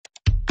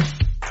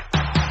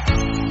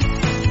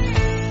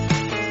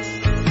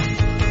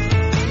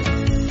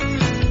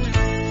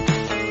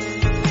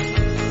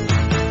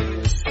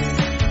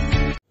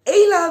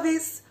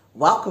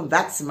Welcome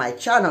back to my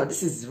channel.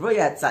 This is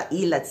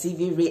royaltehillah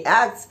TV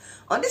Reacts.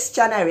 On this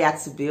channel, I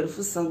react to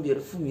beautiful song,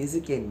 beautiful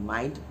music, and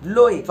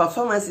mind-blowing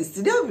performances.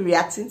 Today, I'll be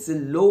reacting to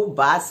Low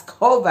Bass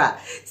cover,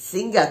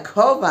 singer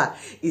cover.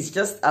 It's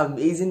just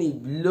amazing.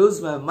 It blows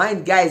my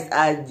mind, guys.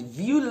 And if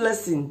you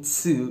listen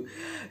to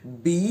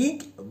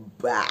Big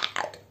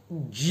Bad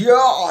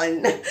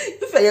John,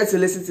 if you're here to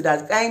listen to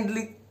that,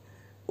 kindly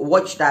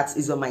watch that.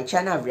 It's on my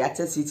channel. I've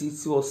reacted to it. It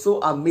was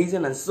so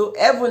amazing and so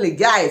heavenly,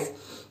 guys.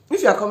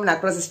 If you are coming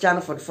across this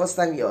channel for the first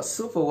time, you're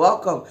super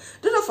welcome.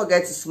 Do not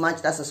forget to smash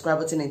that subscribe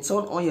button and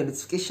turn on your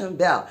notification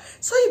bell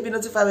so you'll be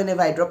notified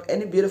whenever I drop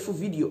any beautiful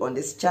video on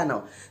this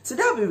channel.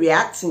 Today I'll be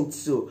reacting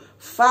to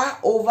Far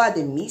Over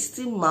the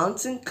Misty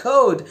Mountain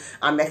Code.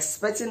 I'm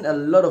expecting a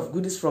lot of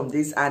goodies from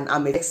this, and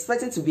I'm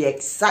expecting to be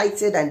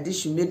excited, and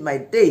this should make my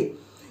day.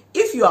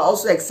 If you are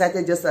also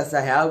excited just as I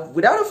have,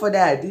 without further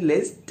ado,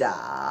 let's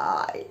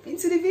dive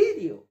into the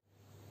video.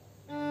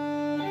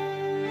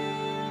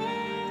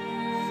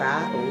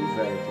 Far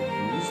over the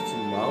Misty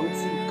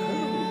Mountain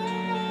Code.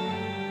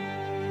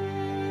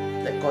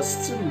 The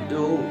costume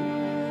though.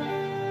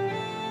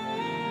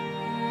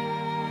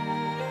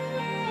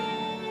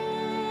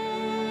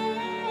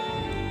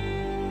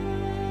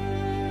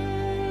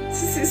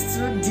 This is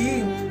too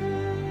deep.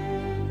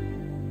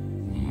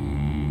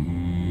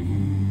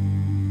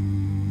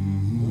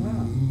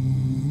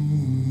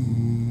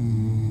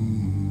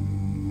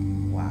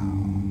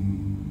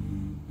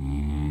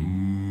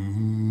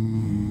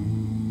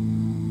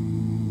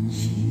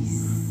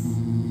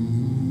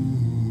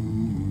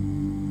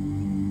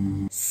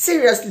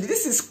 Seriously,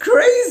 this is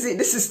crazy.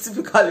 This is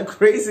typically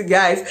crazy,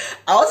 guys.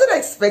 I wasn't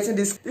expecting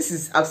this. This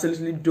is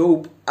absolutely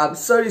dope. I'm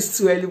sorry it's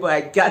too early, but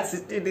I got to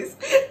do this.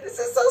 This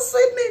is so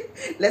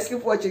sweet. Let's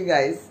keep watching,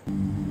 guys.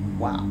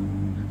 Wow.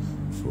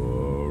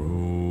 Far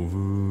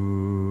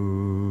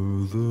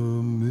over the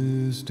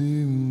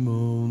misty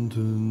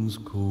mountains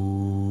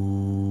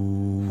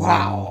cold.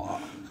 Wow.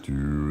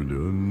 To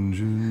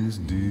dungeons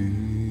deep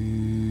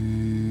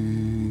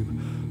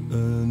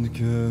and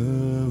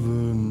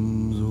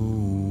caverns old.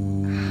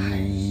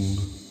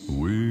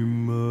 We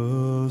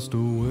must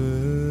away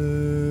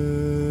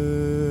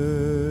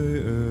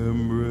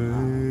and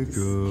break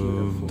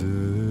of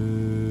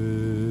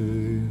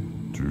day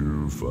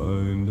to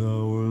find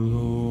our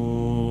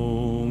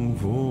long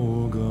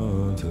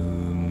forgotten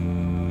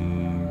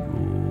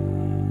gold.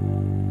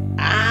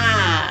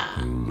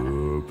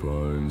 The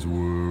pines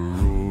were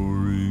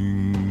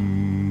roaring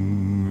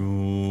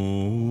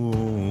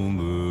on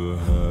the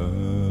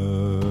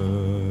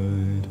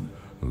height.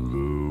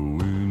 The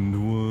wind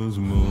was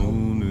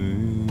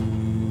moaning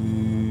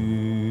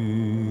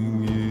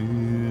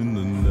in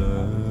the night.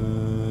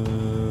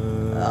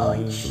 Oh,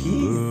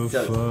 Jesus.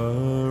 The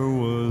fire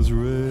was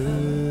red,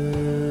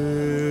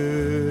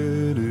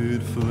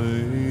 it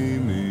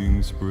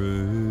flaming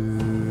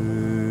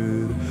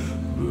spread.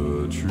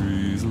 The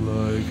trees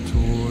like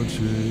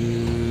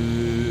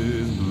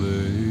torches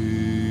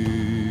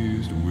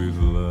blazed with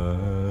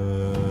light.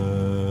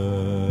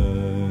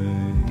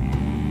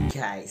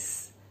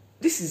 Guys,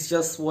 this is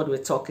just what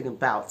we're talking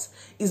about.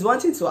 It's one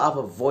thing to have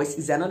a voice,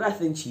 it's another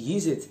thing to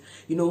use it.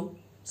 You know,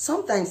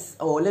 sometimes,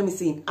 or let me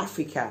say in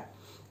Africa,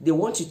 they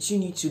want to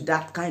tune you to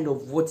that kind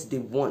of what they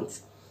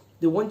want.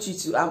 They want you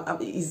to,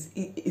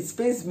 it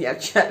pains me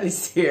actually,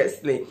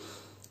 seriously.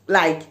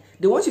 Like,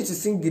 they want you to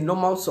sing the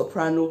normal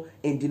soprano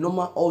and the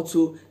normal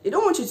alto. They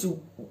don't want you to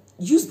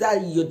use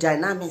that, your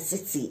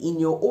dynamicity in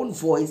your own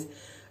voice,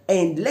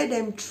 and let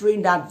them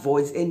train that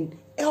voice and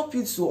help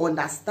you to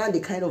understand the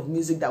kind of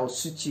music that will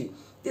suit you.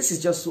 This is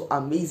just so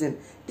amazing.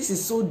 This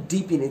is so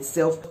deep in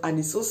itself, and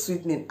it's so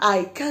sweetening.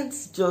 I can't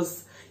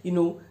just, you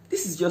know,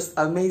 this is just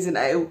amazing.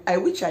 I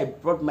wish I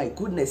brought my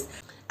goodness.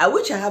 I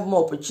wish I have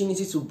more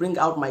opportunity to bring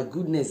out my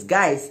goodness.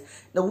 Guys,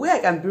 the way I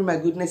can bring my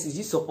goodness is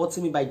you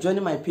supporting me by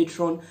joining my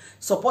Patreon,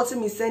 supporting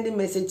me, sending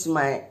message to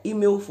my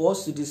email for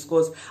us to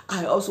discuss.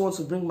 I also want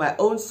to bring my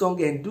own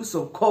song and do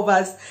some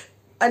covers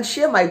and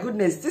share my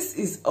goodness. This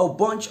is a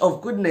bunch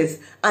of goodness,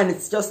 and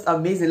it's just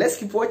amazing. Let's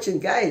keep watching,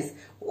 guys.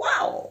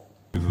 Wow.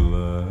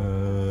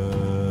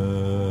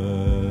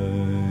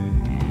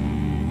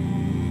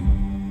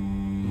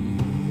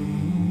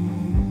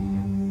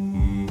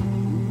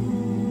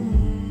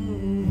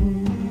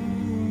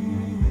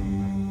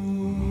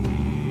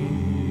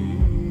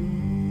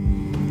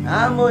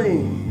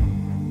 Harmony.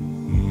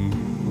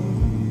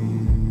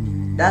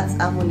 That's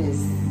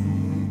harmonious.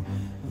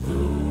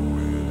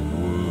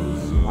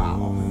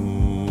 Wow.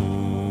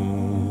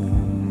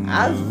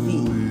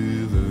 Alfie.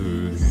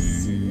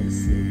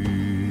 Seriously.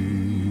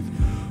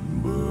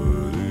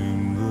 But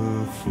in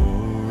the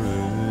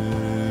forest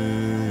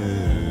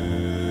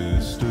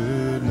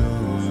at no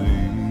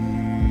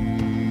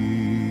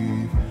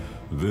leaf,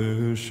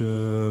 their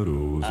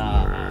shadows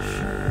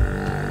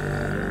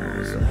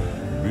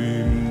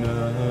be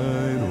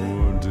night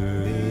or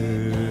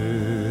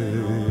day,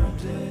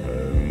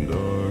 and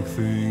dark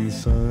things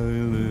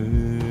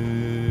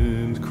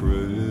silent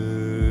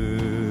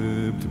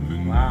crept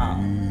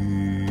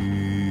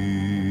beneath.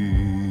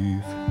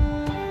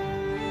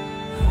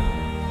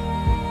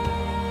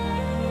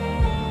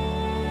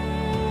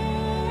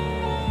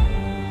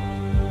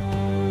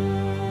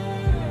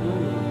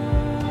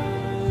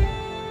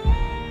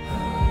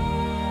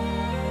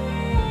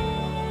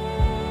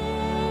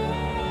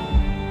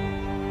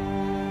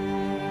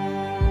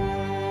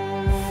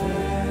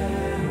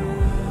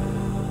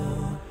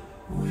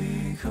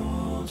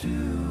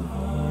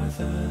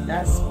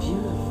 That's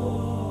beautiful.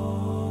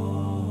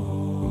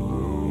 The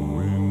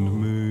wind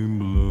may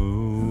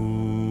blow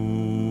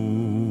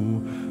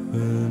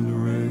and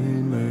rain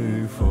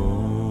may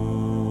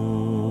fall.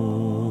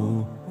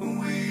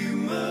 We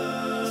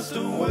must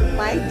away.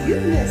 My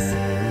goodness.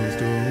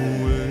 Must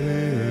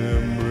away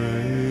at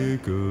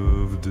break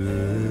of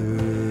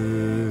day.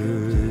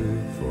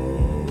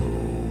 Far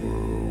over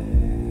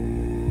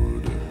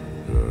wood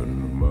and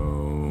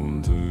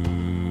mountains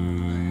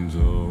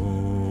all.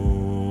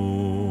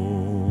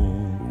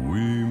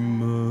 We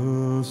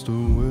must away.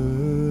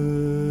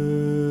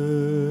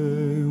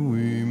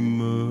 We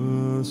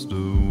must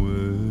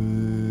away.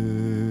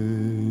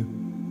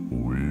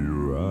 We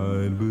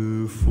ride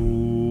before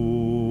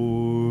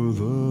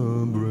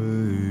the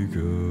break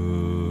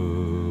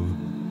of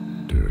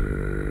day.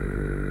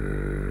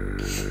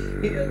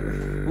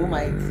 Oh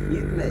my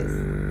goodness.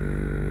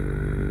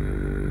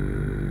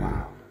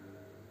 Wow.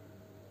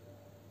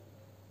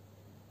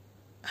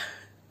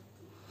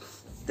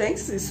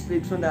 Thanks to his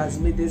patron that has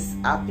made this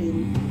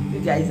happen. You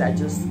guys are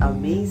just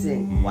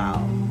amazing.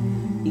 Wow.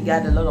 He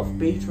got a lot of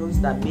patrons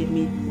that made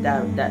me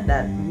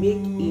that make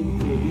him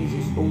produce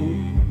his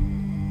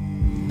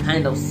own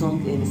kind of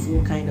song and his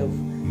own kind of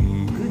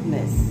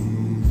goodness.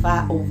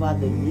 Far over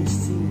the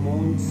misty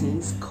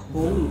mountains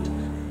cold.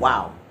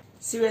 Wow.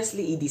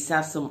 Seriously, he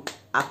deserves some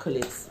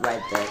accolades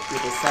right there. He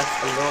deserves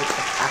a lot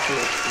of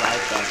accolades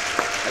right there.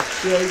 A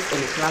cheers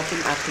and a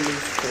clapping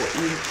accolades for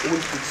him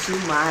would be too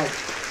much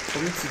for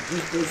me to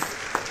give this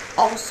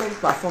awesome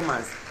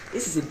performance.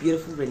 This is a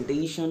beautiful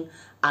rendition.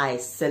 I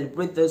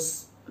celebrate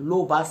this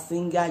Yoruba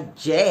singer,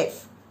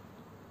 Geoff.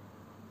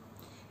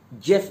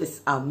 Geoff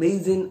is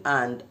amazing,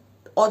 and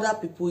other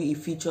people he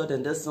featured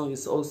in this song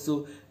is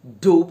also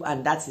dope,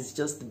 and that is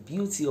just the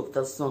beauty of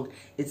the song.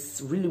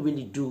 It's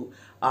really do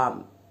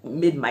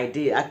made my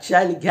day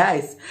actually,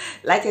 guys.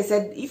 Like I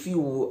said, if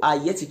you are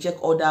yet to check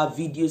other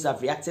videos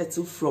I've reacted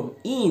to from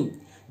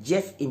him,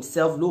 Geoff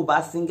himself,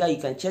 Yoruba singer, you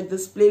can check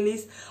this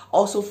playlist.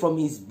 Also from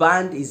his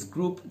band, his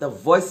group, The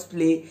Voice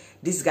Play.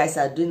 These guys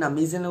are doing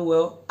amazingly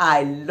well.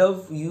 I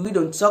love you. We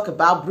don't talk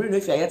about Bruno.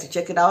 If you're here to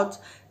check it out,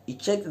 you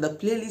check the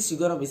playlist, you're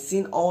gonna be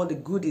seeing all the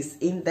goodies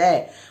in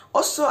there.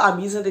 Also,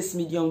 I'm using this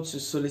medium to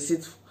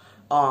solicit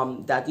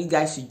that you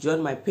guys should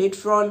join my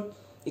Patreon.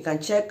 You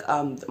can check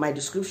my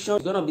description.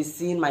 You're gonna be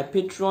seeing my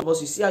Patreon, but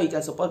you see how you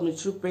can support me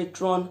through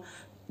Patreon,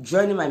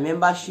 joining my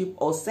membership,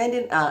 or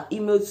sending an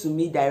email to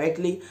me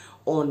directly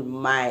on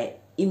my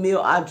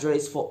email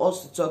address for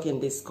us to talk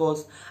and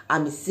discuss.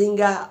 I'm a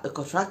singer, a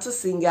contractor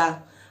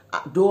singer,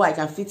 though I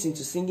can fit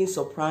into singing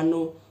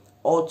soprano,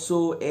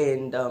 alto,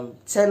 and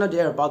tenor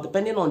thereabout,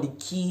 depending on the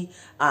key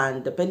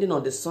and depending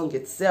on the song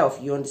itself,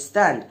 you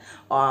understand,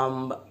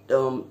 and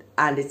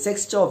the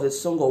texture of the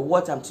song, or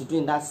what I'm to do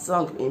in that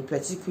song in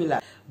particular.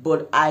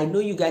 But I know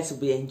you guys will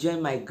be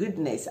enjoying my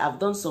goodness. I've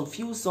done some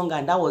few songs,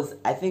 and that was,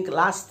 I think,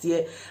 last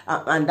year,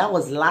 and that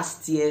was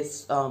last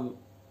year's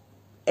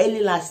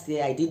early last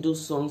year I did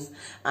those songs,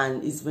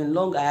 and it's been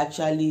long. I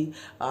actually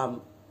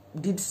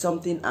did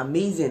something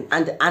amazing.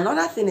 And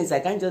another thing is, I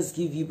can't just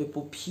give you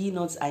people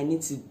peanuts. I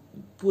need to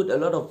put a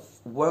lot of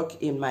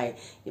work in my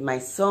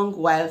song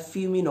while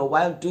filming or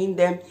while doing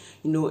them.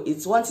 You know,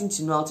 it's one thing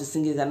to know how to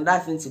sing, it's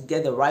another thing to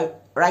get the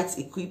right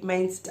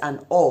equipment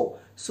and all.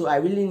 So I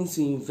really need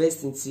to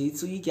invest into it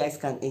so you guys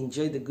can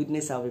enjoy the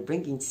goodness I'll be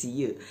bringing to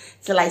you.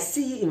 Till I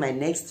see you in my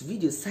next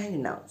video.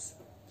 Signing out.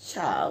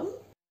 Ciao.